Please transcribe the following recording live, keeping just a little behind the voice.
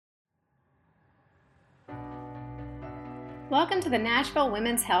Welcome to the Nashville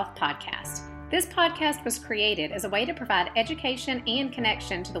Women's Health Podcast. This podcast was created as a way to provide education and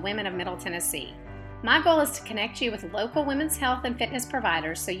connection to the women of Middle Tennessee. My goal is to connect you with local women's health and fitness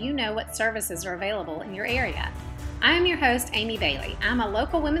providers so you know what services are available in your area. I am your host, Amy Bailey. I'm a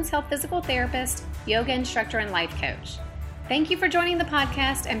local women's health physical therapist, yoga instructor, and life coach. Thank you for joining the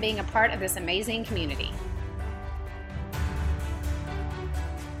podcast and being a part of this amazing community.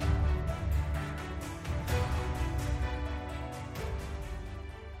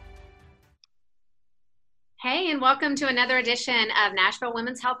 Hey, and welcome to another edition of Nashville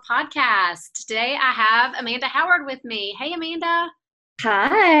Women's Health Podcast. Today I have Amanda Howard with me. Hey, Amanda.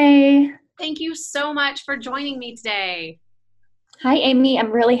 Hi. Thank you so much for joining me today. Hi, Amy.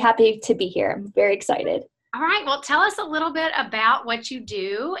 I'm really happy to be here. I'm very excited. All right. Well, tell us a little bit about what you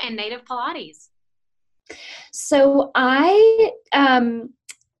do in Native Pilates. So I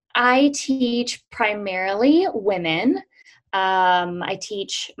teach primarily women. I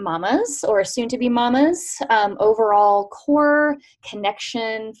teach mamas or soon-to-be mamas, overall core,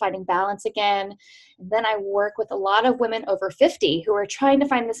 connection, finding balance again. And then I work with a lot of women over 50 who are trying to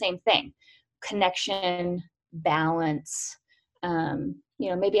find the same thing, connection, balance.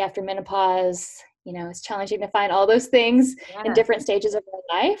 Maybe after menopause, it's challenging to find all those things in different stages of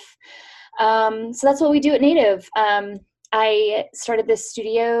our life. So that's what we do at Native. I started this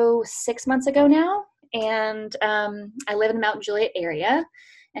studio 6 months ago now. And I live in the Mount Juliet area,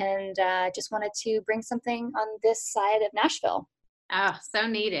 and just wanted to bring something on this side of Nashville. Oh, so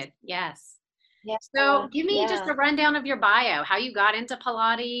needed. Yes. Yes. So give me just a rundown of your bio, how you got into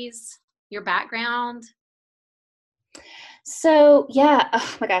Pilates, your background. So,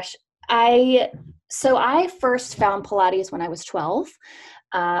 oh my gosh. I first found Pilates when I was 12.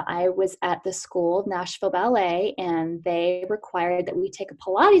 I was at the school, Nashville Ballet, and they required that we take a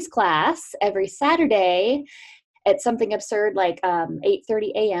Pilates class every Saturday at something absurd like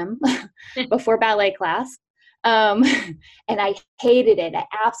 8:30 a.m. before ballet class. And I hated it. I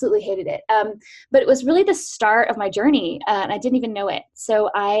absolutely hated it. But it was really the start of my journey, and I didn't even know it. So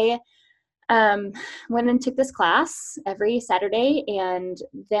I went and took this class every Saturday, and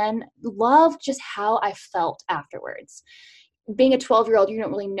then loved just how I felt afterwards. Being a 12-year-old, you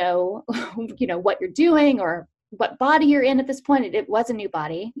don't really know, what you're doing or what body you're in at this point. It was a new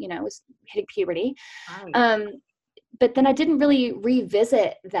body, it was hitting puberty. Right. But then I didn't really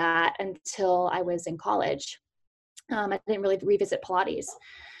revisit that until I was in college. I didn't really revisit Pilates.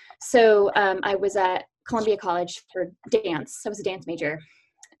 So I was at Columbia College for dance. I was a dance major.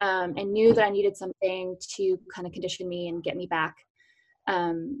 And knew that I needed something to kind of condition me and get me back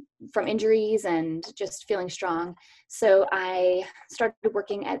from injuries and just feeling strong. So I started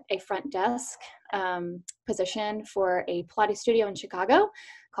working at a front desk position for a Pilates studio in Chicago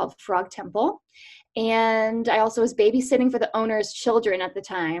called Frog Temple. And I also was babysitting for the owner's children at the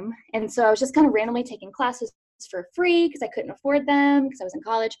time. And so I was just kind of randomly taking classes for free because I couldn't afford them because I was in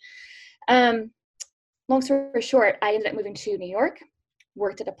college. Long story short, I ended up moving to New York,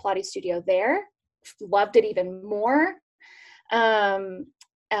 worked at a Pilates studio there, loved it even more.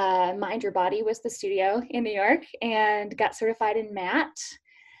 Mind Your Body was the studio in New York, and got certified in mat.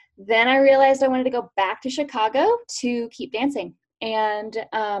 Then I realized I wanted to go back to Chicago to keep dancing. And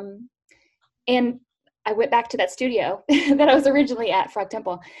I went back to that studio that I was originally at, Frog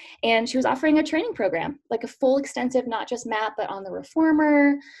Temple, and she was offering a training program, like a full extensive, not just mat, but on the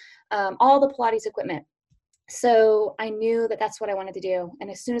reformer, all the Pilates equipment. So I knew that that's what I wanted to do.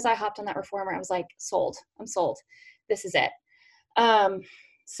 And as soon as I hopped on that reformer, I was like, sold. I'm sold. This is it.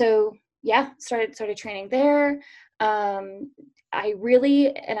 Started training there. I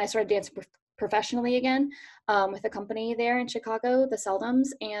started dancing professionally again, with a company there in Chicago, the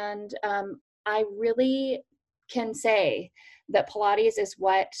Seldums. And, I really can say that Pilates is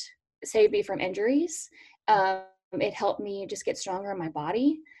what saved me from injuries. It helped me just get stronger in my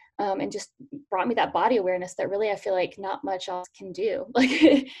body. And just brought me that body awareness that really I feel like not much else can do.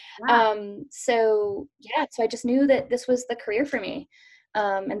 So I just knew that this was the career for me,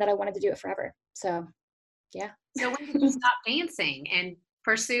 and that I wanted to do it forever. So, yeah. So when did you stop dancing and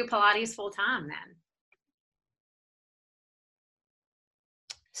pursue Pilates full time then?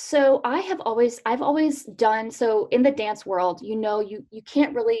 So I've always done, so in the dance world, you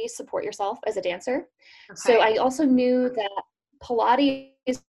can't really support yourself as a dancer. Okay. So I also knew that Pilates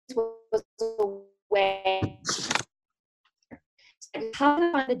was a way how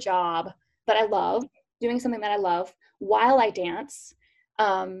to find a job that I love, doing something that I love while I dance,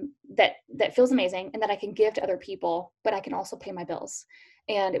 that feels amazing and that I can give to other people, but I can also pay my bills.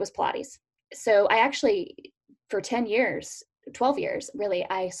 And it was Pilates. So I actually, for 10 years, 12 years, really,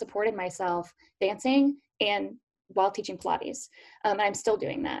 I supported myself dancing and while teaching Pilates. And I'm still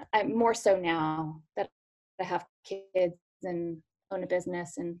doing that. I'm more so now that I have kids and own a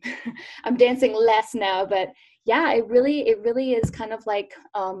business, and I'm dancing less now, but yeah, it really is kind of like,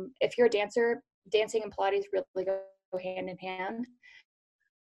 if you're a dancer, dancing and Pilates really go hand in hand,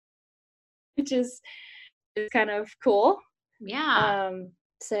 which is kind of cool. Yeah.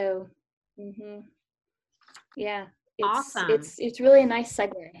 So, mhm. Yeah, Awesome. it's really a nice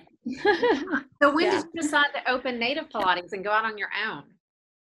segue. So when did Yeah. you decide to open Native Pilates and go out on your own?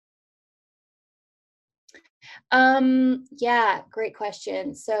 Yeah, great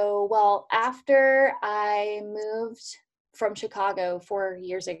question. So, well, after I moved from Chicago 4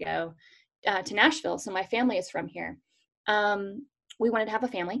 years ago to Nashville, so my family is from here. We wanted to have a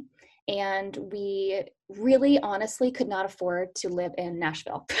family, and we really honestly could not afford to live in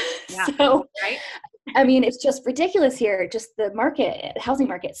Nashville. Yeah. So, Right. I mean, it's just ridiculous here, just the market, housing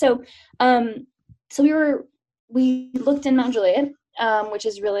market. So, so we looked in Mount Juliet, which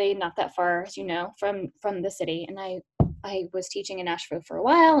is really not that far, as you know, from the city. And I was teaching in Nashville for a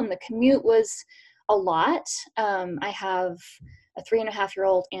while, and the commute was a lot. I have a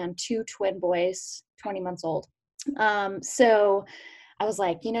 3.5-year-old and 2 twin boys, 20 months old. So I was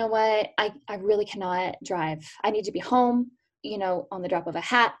like, you know what? I really cannot drive. I need to be home, on the drop of a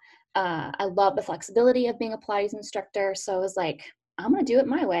hat. I love the flexibility of being a Pilates instructor. So I was like, I'm going to do it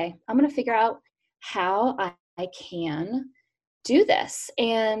my way. I'm going to figure out how I can do this.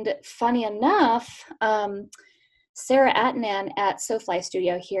 And funny enough, Sarah Atnan at SoFly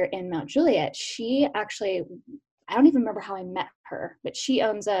Studio here in Mount Juliet, she actually, I don't even remember how I met her, but she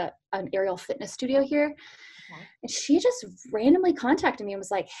owns an aerial fitness studio here. Okay. And she just randomly contacted me and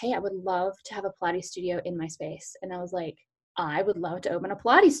was like, hey, I would love to have a Pilates studio in my space. And I was like, I would love to open a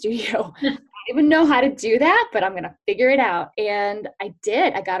Pilates studio. I don't even know how to do that, but I'm going to figure it out. And I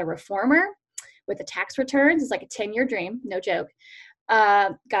did. I got a reformer with the tax returns. It's like a 10-year dream, no joke.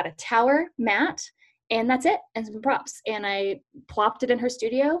 Got a tower mat, and that's it, and some props. And I plopped it in her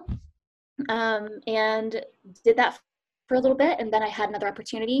studio, and did that for a little bit. And then I had another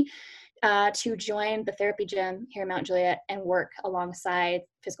opportunity to join the therapy gym here in Mount Juliet and work alongside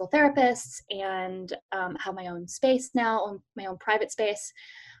physical therapists, and have my own space now, my own private space.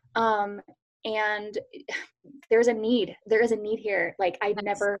 And there is a need here, like I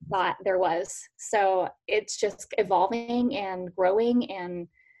never thought there was. So it's just evolving and growing, and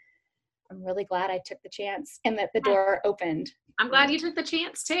I'm really glad I took the chance and that the door opened. I'm glad you took the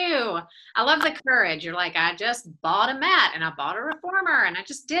chance too. I love the courage. You're like, I just bought a mat and I bought a reformer and I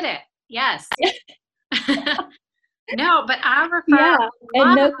just did it. Yes. No, but I refer Yeah, a and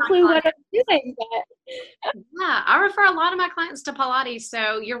lot no of my clue what clients. I'm doing, but Yeah, I refer a lot of my clients to Pilates.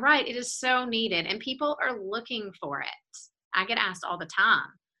 So you're right. It is so needed and people are looking for it. I get asked all the time,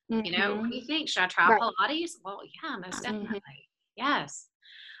 what do you think? Should I try right. Pilates? Well, yeah, most Mm-hmm. definitely. Yes.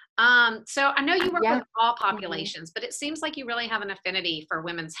 So I know you work Yeah. with all Mm-hmm. populations, but it seems like you really have an affinity for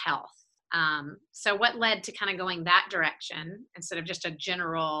women's health. So what led to kind of going that direction instead of just a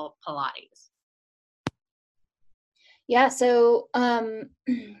general Pilates? Yeah, so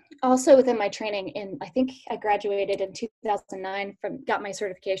also within my training, I think I graduated in 2009 got my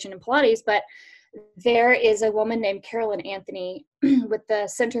certification in Pilates, but there is a woman named Carolyn Anthony with the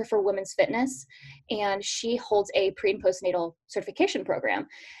Center for Women's Fitness, and she holds a pre and postnatal certification program.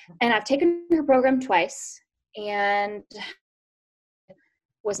 And I've taken her program twice, and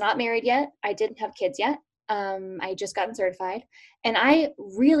was not married yet. I didn't have kids yet. I just gotten certified. And I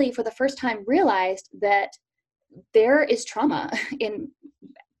really, for the first time, realized that there is trauma in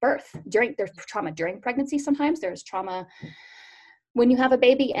birth. There's trauma during pregnancy sometimes. There's trauma when you have a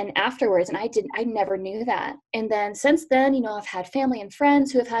baby and afterwards. And I never knew that. And then since then, I've had family and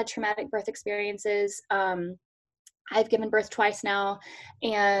friends who have had traumatic birth experiences. I've given birth twice now.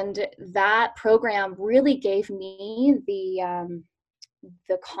 And that program really gave me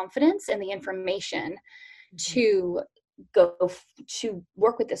the confidence and the information to go to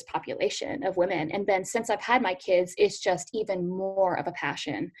work with this population of women. And then since I've had my kids, it's just even more of a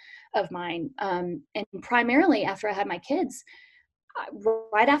passion of mine. And primarily after I had my kids,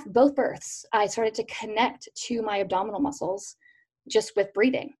 right after both births, I started to connect to my abdominal muscles just with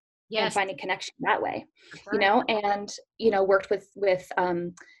breathing and Yes, finding connection that way, that's right. and, worked with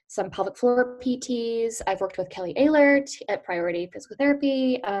some pelvic floor PTs. I've worked with Kelly Ehlert at Priority Physical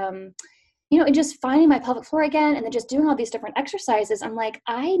Therapy, and just finding my pelvic floor again, and then just doing all these different exercises. I'm like,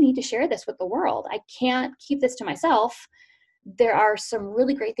 I need to share this with the world. I can't keep this to myself. There are some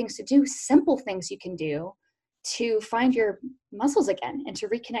really great things to do, simple things you can do to find your muscles again and to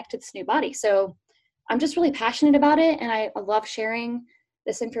reconnect to this new body. So I'm just really passionate about it, and I love sharing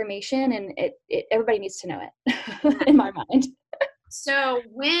this information, and everybody needs to know it in my mind. So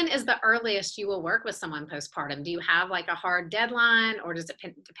when is the earliest you will work with someone postpartum? Do you have like a hard deadline, or does it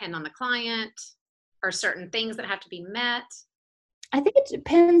depend on the client, or certain things that have to be met? I think it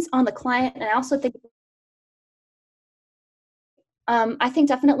depends on the client. And I also think, I think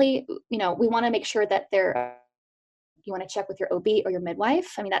definitely, we want to make sure that you want to check with your OB or your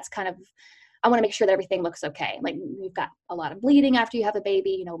midwife. I mean, that's kind of, I want to make sure that everything looks okay. Like, you've got a lot of bleeding after you have a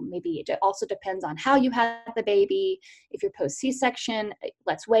baby, maybe it also depends on how you had the baby. If you're post C-section,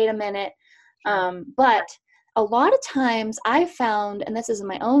 let's wait a minute. But a lot of times I've found, and this is in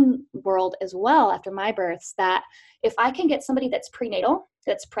my own world as well after my births, that if I can get somebody that's prenatal,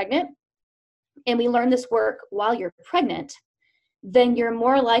 that's pregnant, and we learn this work while you're pregnant, then you're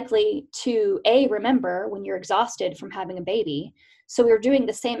more likely to remember when you're exhausted from having a baby. So we're doing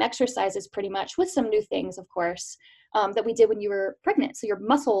the same exercises pretty much, with some new things, of course, that we did when you were pregnant. So your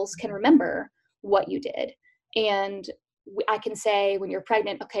muscles can remember what you did. And I can say when you're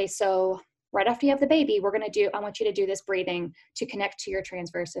pregnant, okay, so right after you have the baby, I want you to do this breathing to connect to your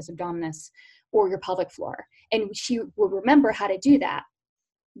transversus abdominis or your pelvic floor. And she will remember how to do that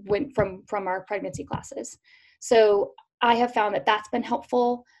from our pregnancy classes. So I have found that that's been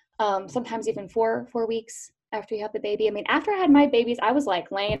helpful. Sometimes even 4 weeks after you have the baby. I mean, after I had my babies, I was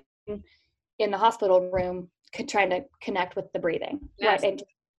like laying in the hospital room trying to connect with the breathing. Yes. Right. And,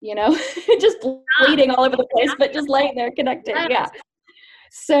 just bleeding all over the place, but just laying there connecting. Yes. Yeah.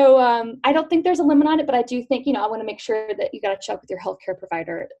 So I don't think there's a limit on it, but I do think, I want to make sure that you got to check with your healthcare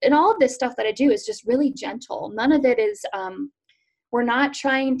provider. And all of this stuff that I do is just really gentle. None of it is, we're not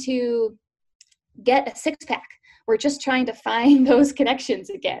trying to get a 6-pack. We're just trying to find those connections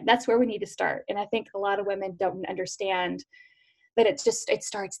again. That's where we need to start. And I think a lot of women don't understand that it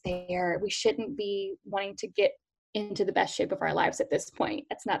starts there. We shouldn't be wanting to get into the best shape of our lives at this point.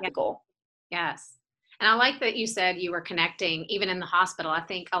 That's not the goal. Yes. And I like that you said you were connecting even in the hospital. I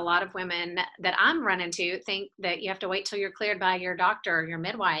think a lot of women that I'm running to think that you have to wait till you're cleared by your doctor or your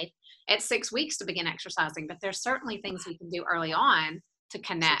midwife at 6 weeks to begin exercising. But there's certainly things we can do early on to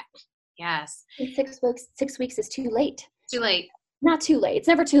connect. Yes. 6 weeks is too late. Too late. Not too late. It's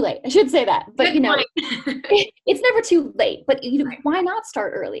never too late. I should say that. But, it's never too late. But why not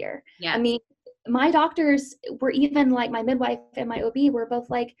start earlier? Yeah. I mean, my doctors were even like, my midwife and my OB were both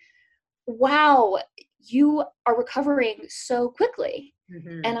like, wow, you are recovering so quickly.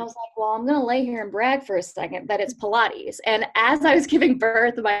 Mm-hmm. And I was like, well, I'm going to lay here and brag for a second that it's Pilates. And as I was giving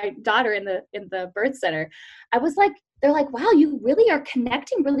birth to my daughter in the birth center, I was like, they're like, wow, you really are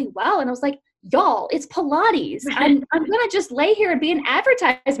connecting really well. And I was like, y'all, it's Pilates. I'm going to just lay here and be an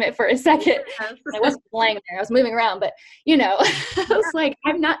advertisement for a second. And I wasn't laying there. I was moving around, but I was like,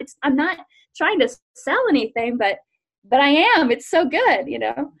 I'm not trying to sell anything, but I am. It's so good,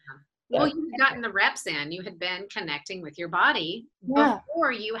 Well, you've gotten the reps in. You had been connecting with your body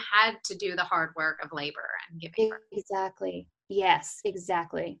before you had to do the hard work of labor and giving birth. Exactly. Yes,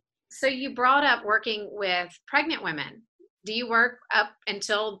 exactly. So you brought up working with pregnant women. Do you work up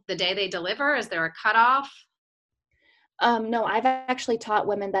until the day they deliver? Is there a cutoff? No, I've actually taught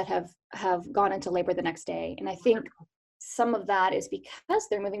women that have gone into labor the next day. And I think some of that is because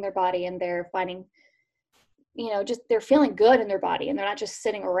they're moving their body and they're finding, they're feeling good in their body and they're not just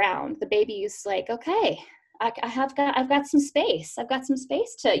sitting around. The baby's like, okay, I've got some space. I've got some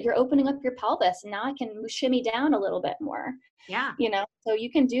space you're opening up your pelvis and now I can shimmy down a little bit more. Yeah. So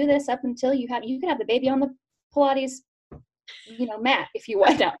you can do this up until you can have the baby on the Pilates, mat if you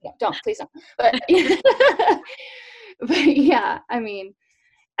want. No, don't, please don't. But, but yeah, I mean,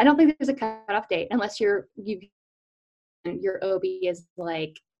 I don't think there's a cutoff date unless your OB is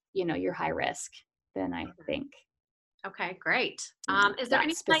like, you're high risk, then I think. Okay, great. Is there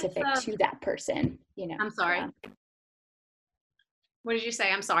any specific to that person, I'm sorry. Yeah. What did you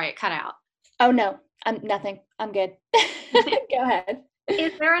say? I'm sorry, it cut out. Oh no, nothing. I'm good. Go ahead.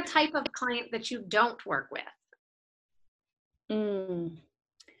 Is there a type of client that you don't work with?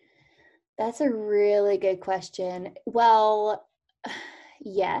 That's a really good question. Well,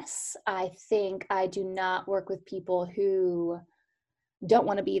 yes, I think I do not work with people who don't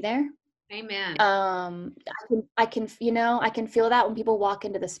want to be there. Amen. I can feel that when people walk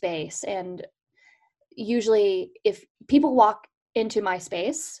into the space, and usually if people walk into my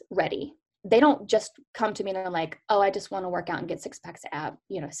space ready, they don't just come to me and they're like, oh, I just want to work out and get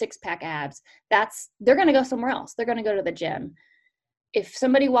 6-pack abs. They're going to go somewhere else. They're going to go to the gym. If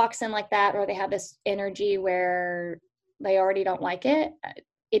somebody walks in like that, or they have this energy where they already don't like it,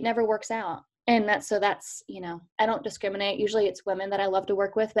 it never works out. And that's, I don't discriminate. Usually it's women that I love to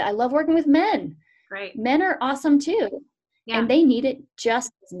work with, but I love working with men. Great. Men are awesome too. Yeah. and they need it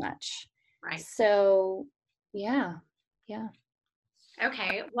just as much. Right. So yeah.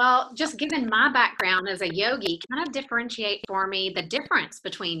 Okay. Well, just given my background as a yogi, kind of differentiate for me the difference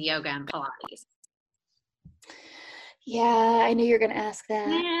between yoga and Pilates. Yeah, I knew you were going to ask that.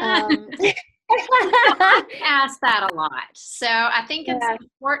 Yeah. I get asked that a lot. So I think it's Yeah.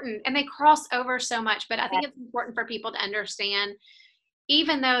 important, and they cross over so much, but I think it's important for people to understand,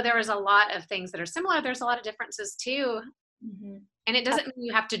 even though there is a lot of things that are similar, there's a lot of differences too. Mhm. And it doesn't mean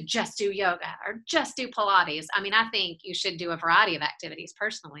you have to just do yoga or just do Pilates. I mean, I think you should do a variety of activities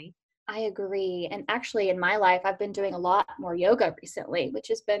personally. I agree. And actually, in my life, I've been doing a lot more yoga recently, which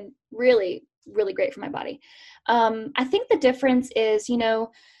has been really, really great for my body. I think the difference is,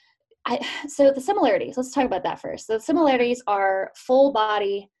 so the similarities, let's talk about that first. The similarities are full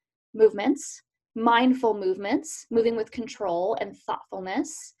body movements, mindful movements, moving with control and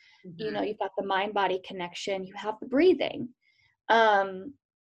thoughtfulness. Mm-hmm. You've got the mind body connection, you have the breathing. Um,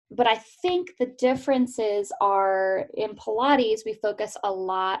 but I think the differences are in Pilates, we focus a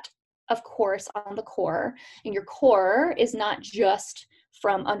lot, of course, on the core. And your core is not just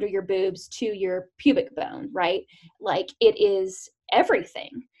from under your boobs to your pubic bone, right? Like it is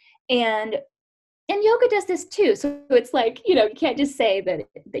everything. And yoga does this too. So it's like, you can't just say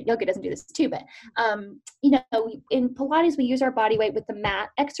that yoga doesn't do this too, but in Pilates, we use our body weight with the mat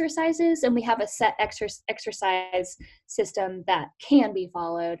exercises, and we have a set exercise system that can be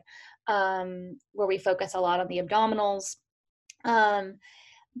followed, where we focus a lot on the abdominals.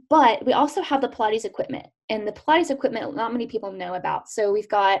 But we also have the Pilates equipment, and the Pilates equipment not many people know about. So we've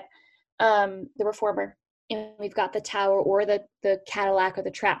got the reformer, and we've got the tower, or the Cadillac, or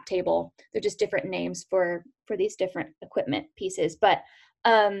the trap table. They're just different names for these different equipment pieces. But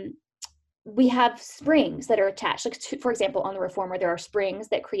we have springs that are attached. Like for example, on the reformer, there are springs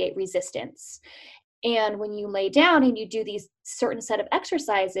that create resistance. And when you lay down and you do these certain set of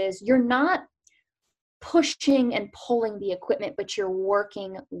exercises, you're not pushing and pulling the equipment, but you're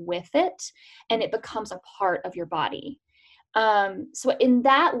working with it, and it becomes a part of your body. So in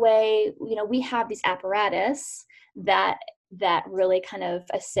that way, we have these apparatus that really kind of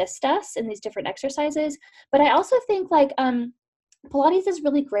assist us in these different exercises. But I also think like Pilates is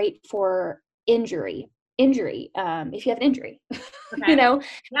really great for injury. If you have an injury, Okay. Yeah.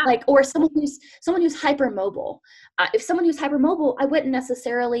 like, or someone who's hypermobile. If someone who's hypermobile, I wouldn't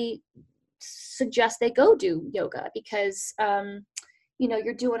necessarily suggest they go do yoga, because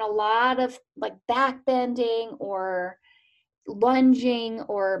you're doing a lot of like back bending or lunging,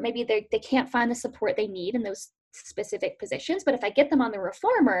 or maybe they can't find the support they need in those specific positions. But if I get them on the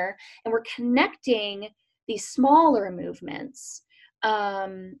reformer and we're connecting these smaller movements,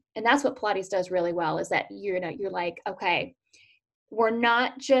 and that's what Pilates does really well, is that you're like, okay, we're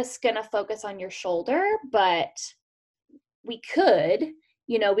not just going to focus on your shoulder, but we could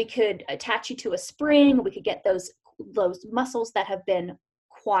attach you to a spring. We could get those muscles that have been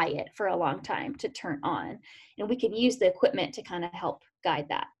quiet for a long time to turn on, and we can use the equipment to kind of help guide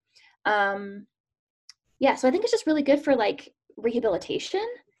that. So I think it's just really good for like rehabilitation.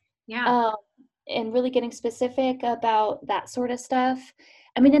 Yeah. um, and really getting specific about that sort of stuff.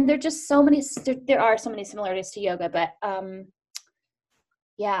 I mean, and there are so many similarities to yoga, but I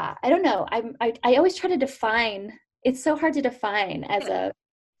don't know. I always try to define. It's so hard to define as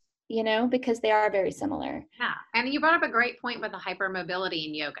because they are very similar. Yeah. And you brought up a great point with the hypermobility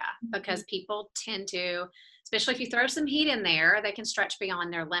in yoga, because people tend to, especially if you throw some heat in there, they can stretch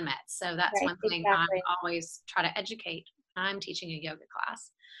beyond their limits. So that's Right, one thing I exactly. always try to educate when I'm teaching a yoga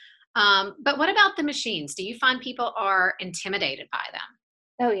class. But what about the machines? Do you find people are intimidated by them?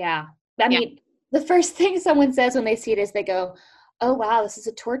 Oh yeah. I Yeah. mean, the first thing someone says when they see it is they go, "Oh wow, this is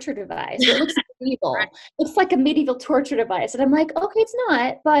a torture device. Or it looks Right. medieval. Looks like a medieval torture device." And I'm like, "Okay, it's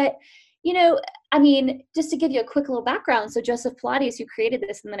not." But I mean, just to give you a quick little background, so Joseph Pilates, who created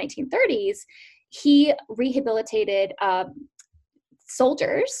this in the 1930s, he rehabilitated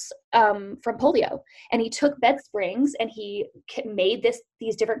soldiers from polio, and he took bed springs and he made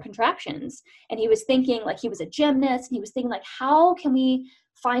these different contraptions. And he was thinking, like, he was a gymnast, and he was thinking like, how can we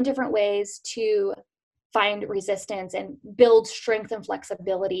find different ways to find resistance and build strength and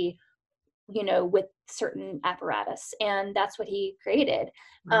flexibility with certain apparatus. And that's what he created.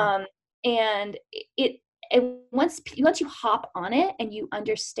 Wow. And it once you hop on it and you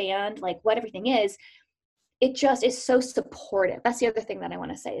understand like what everything is, it just is so supportive. That's the other thing that I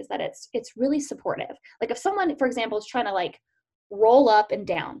want to say, is that it's really supportive. Like if someone, for example, is trying to like roll up and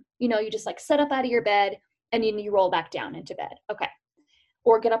down, you just like sit up out of your bed and then you roll back down into bed. Okay.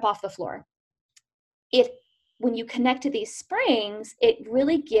 Or get up off the floor. If when you connect to these springs, it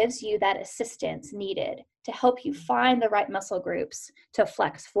really gives you that assistance needed to help you find the right muscle groups to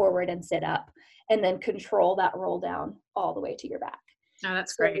flex forward and sit up, and then control that roll down all the way to your back. Oh,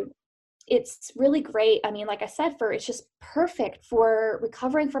 that's So great. it's really great. I mean, like I said, it's just perfect for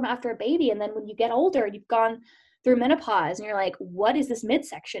recovering from after a baby. And then when you get older, you've gone through menopause and you're like, what is this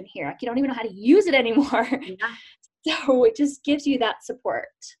midsection here? Like, you don't even know how to use it anymore. Yeah. So it just gives you that support.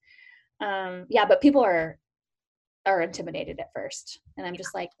 But people are intimidated at first. And I'm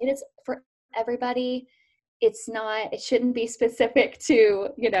just like, it is for everybody. It shouldn't be specific to,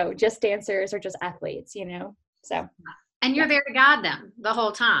 just dancers or just athletes, so. And you're there to guide them the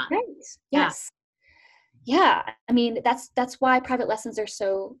whole time. Right. Yes. Yeah. I mean, that's why private lessons are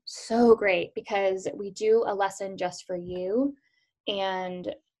so great, because we do a lesson just for you,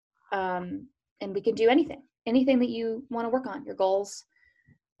 and we can do anything that you want to work on, your goals.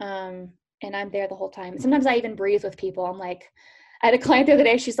 And I'm there the whole time. Sometimes I even breathe with people. I'm like, I had a client the other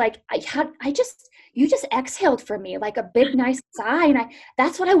day. She's like, you just exhaled for me like a big, nice sigh. And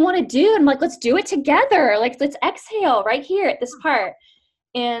that's what I want to do. I'm like, let's do it together. Like, let's exhale right here at this part.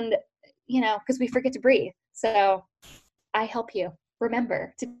 And, because we forget to breathe. So I help you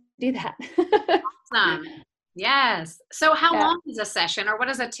remember to do that. Awesome. Yes. So how long is a session, or what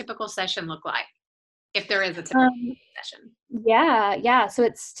does a typical session look like? If there is a typical session. Yeah. So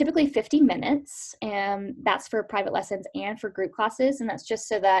it's typically 50 minutes, and that's for private lessons and for group classes. And that's just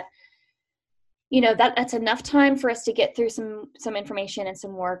so that, that's enough time for us to get through some information and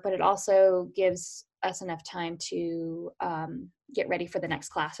some work, but it also gives us enough time to get ready for the next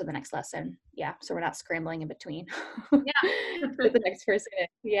class or the next lesson. Yeah. So we're not scrambling in between. Yeah. With the next person.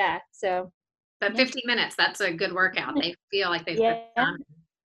 Yeah. So. But 50 minutes, that's a good workout. They feel like they've put time.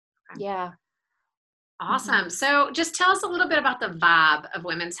 Okay. Yeah. Awesome. Mm-hmm. So just tell us a little bit about the vibe of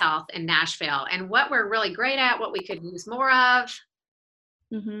women's health in Nashville and what we're really great at, what we could use more of.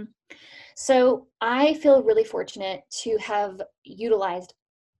 Mm-hmm. So I feel really fortunate to have utilized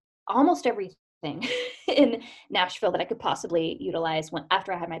almost everything in Nashville that I could possibly utilize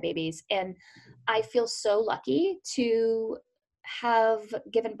after I had my babies. And I feel so lucky to have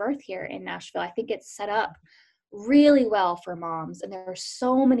given birth here in Nashville. I think it's set up really well for moms, and there are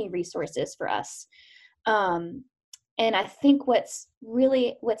so many resources for us. And I think what's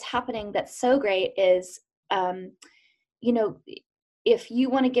happening that's so great is, if you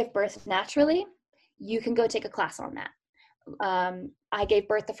want to give birth naturally, you can go take a class on that. I gave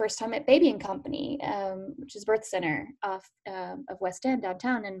birth the first time at Baby and Company, which is birth center of West End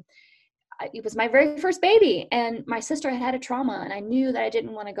downtown. And it was my very first baby, and my sister had had a trauma, and I knew that I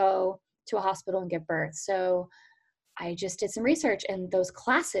didn't want to go to a hospital and give birth. So I just did some research, and those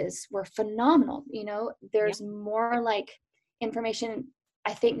classes were phenomenal. There's more like information,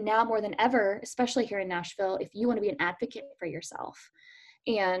 I think now more than ever, especially here in Nashville, if you want to be an advocate for yourself.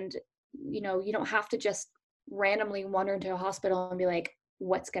 And, you don't have to just randomly wander into a hospital and be like,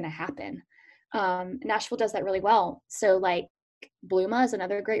 what's going to happen? Nashville does that really well. So like Bluma is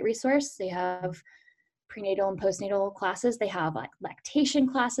another great resource. They have prenatal and postnatal classes. They have like lactation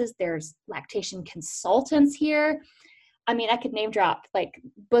classes. There's lactation consultants here. I mean, I could name drop, like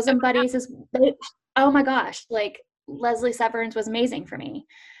Bosom Buddies oh my gosh, like Leslie Severns was amazing for me.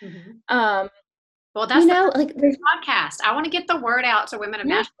 Mm-hmm. Well, that's like the podcast. I want to get the word out to women of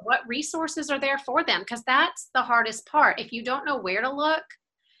Nashville. What resources are there for them? Because that's the hardest part. If you don't know where to look,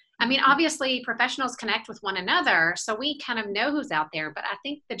 I mean, obviously professionals connect with one another, so we kind of know who's out there. But I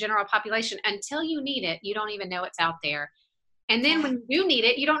think the general population, until you need it, you don't even know it's out there. And then when you do need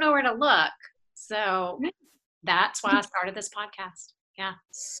it, you don't know where to look. So that's why I started this podcast. Yeah.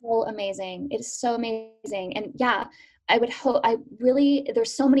 So amazing. It is so amazing. And yeah, I would hope,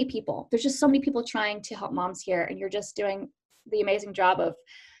 there's so many people. There's just so many people trying to help moms here, and you're just doing the amazing job of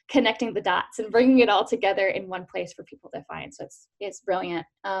connecting the dots and bringing it all together in one place for people to find. So it's brilliant.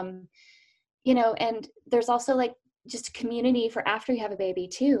 And there's also like just a community for after you have a baby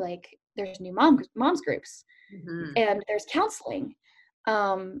too. Like there's new moms groups, and there's counseling.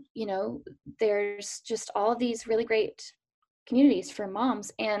 There's just all of these really great communities for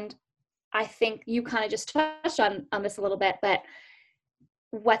moms. And I think you kind of just touched on this a little bit, but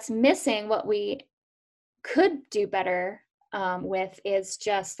what's missing, what we could do better with is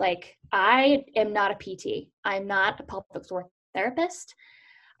just like, I am not a PT. I'm not a pelvic floor therapist.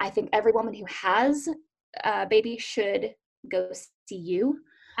 I think every woman who has a baby should go see you.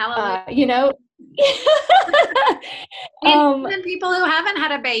 Hallelujah. And people who haven't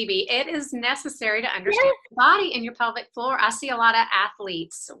had a baby, it is necessary to understand your body and your pelvic floor. I see a lot of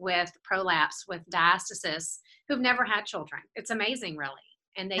athletes with prolapse, with diastasis, who've never had children. It's amazing, really.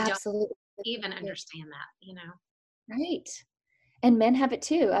 And they Absolutely. even understand that. Right. And men have it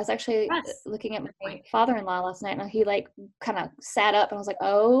too. I was actually Yes. looking at my father-in-law last night, and he like kind of sat up, and I was like,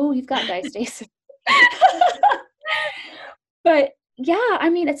 "Oh, you've got diastasis." But yeah, I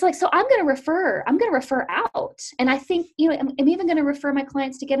mean, it's like, so I'm going to refer out. And I think, I'm even going to refer my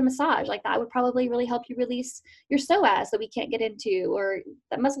clients to get a massage. Like that would probably really help you release your psoas that we can't get into, or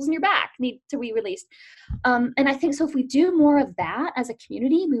the muscles in your back need to be released. And I think so if we do more of that as a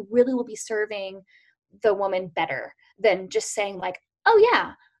community, we really will be serving the woman better than just saying like, oh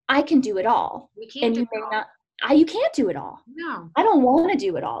yeah, I can do it all. We can't And do you it may all. not, you can't do it all. No. I don't want to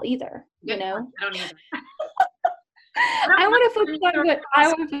do it all either. Good point. I don't either. I want to focus on what I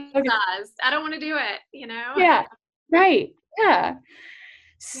want to focus. I don't want to do it, Yeah. Right. Yeah.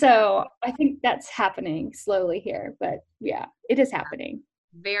 So I think that's happening slowly here, but yeah, it is happening.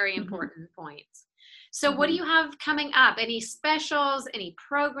 Very important points. So what do you have coming up? Any specials, any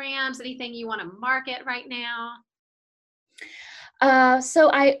programs, anything you want to market right now? So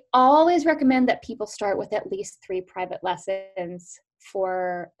I always recommend that people start with at least 3 private lessons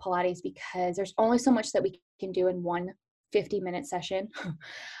for Pilates, because there's only so much that we can do in one 50-minute session.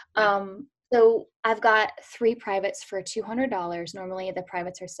 So I've got 3 privates for $200. Normally the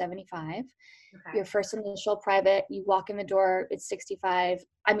privates are $75. Okay. Your first initial private, you walk in the door, it's $65.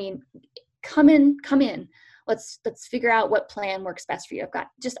 I mean, come in. Let's figure out what plan works best for you.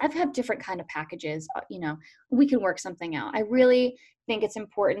 I've had different kind of packages, we can work something out. I really think it's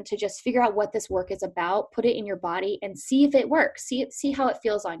important to just figure out what this work is about, put it in your body and see if it works. See how it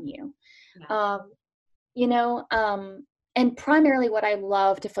feels on you. And primarily what I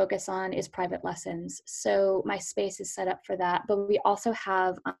love to focus on is private lessons. So my space is set up for that, but we also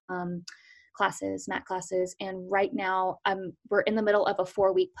have classes, mat classes. And right now we're in the middle of a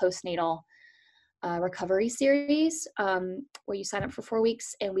 4-week postnatal recovery series where you sign up for 4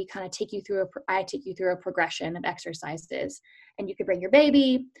 weeks, and we kind of I take you through a progression of exercises, and you could bring your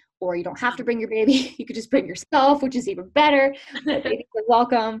baby, or you don't have to bring your baby. You could just bring yourself, which is even better. Babies are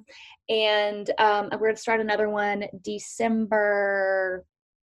welcome. And we're going to start another one December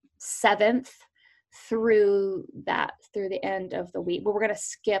 7th through the end of the week. But we're going to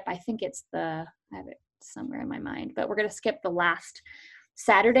skip, I have it somewhere in my mind, but we're going to skip the last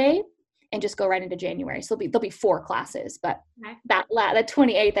Saturday and just go right into January. So there'll be 4 classes, but the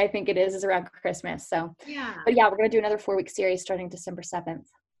 28th, I think it is around Christmas. So but yeah, we're going to do another 4-week series starting December 7th.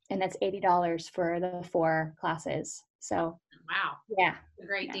 And that's $80 for the 4 classes. So wow. Yeah. A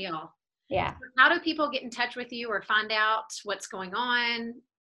great deal. Yeah. How do people get in touch with you or find out what's going on?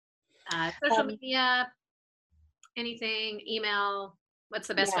 Social media, anything, email? What's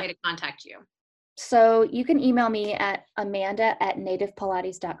the best way to contact you? So you can email me at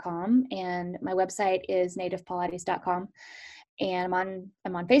amanda@nativepilates.com, and my website is nativepilates.com. And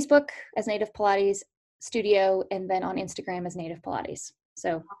I'm on Facebook as Native Pilates Studio, and then on Instagram as Native Pilates. So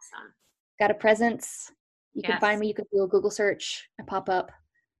awesome. Got a presence. You can find me. You can do a Google search and pop up.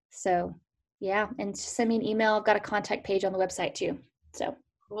 So yeah, and send me an email. I've got a contact page on the website too. So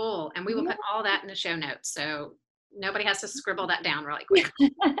cool. And we will put all that in the show notes, so nobody has to scribble that down really quick.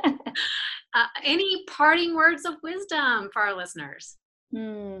 Any parting words of wisdom for our listeners?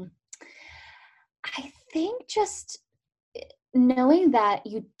 I think just knowing that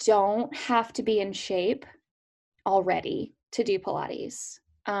you don't have to be in shape already to do Pilates.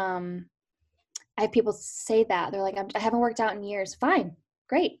 I have people say that. They're like, I haven't worked out in years. Fine.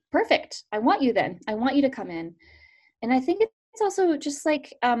 Great. Perfect. I want you then. I want you to come in. And I think it's also just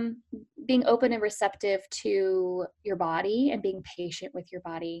like being open and receptive to your body and being patient with your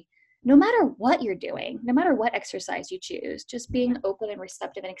body, no matter what you're doing, no matter what exercise you choose, just being open and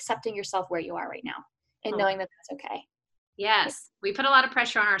receptive and accepting yourself where you are right now and knowing that that's okay. Yes. We put a lot of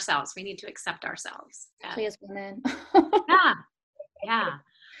pressure on ourselves. We need to accept ourselves. Especially as women. Yeah.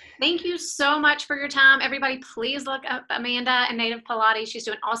 Thank you so much for your time. Everybody, please look up Amanda and Native Pilates. She's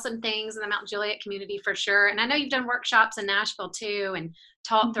doing awesome things in the Mount Juliet community for sure. And I know you've done workshops in Nashville too and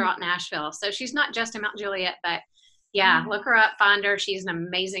taught throughout Nashville. So she's not just in Mount Juliet, but look her up, find her. She's an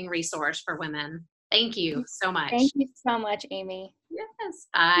amazing resource for women. Thank you so much. Thank you so much, Amy. Yes.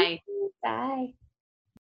 Bye. Bye.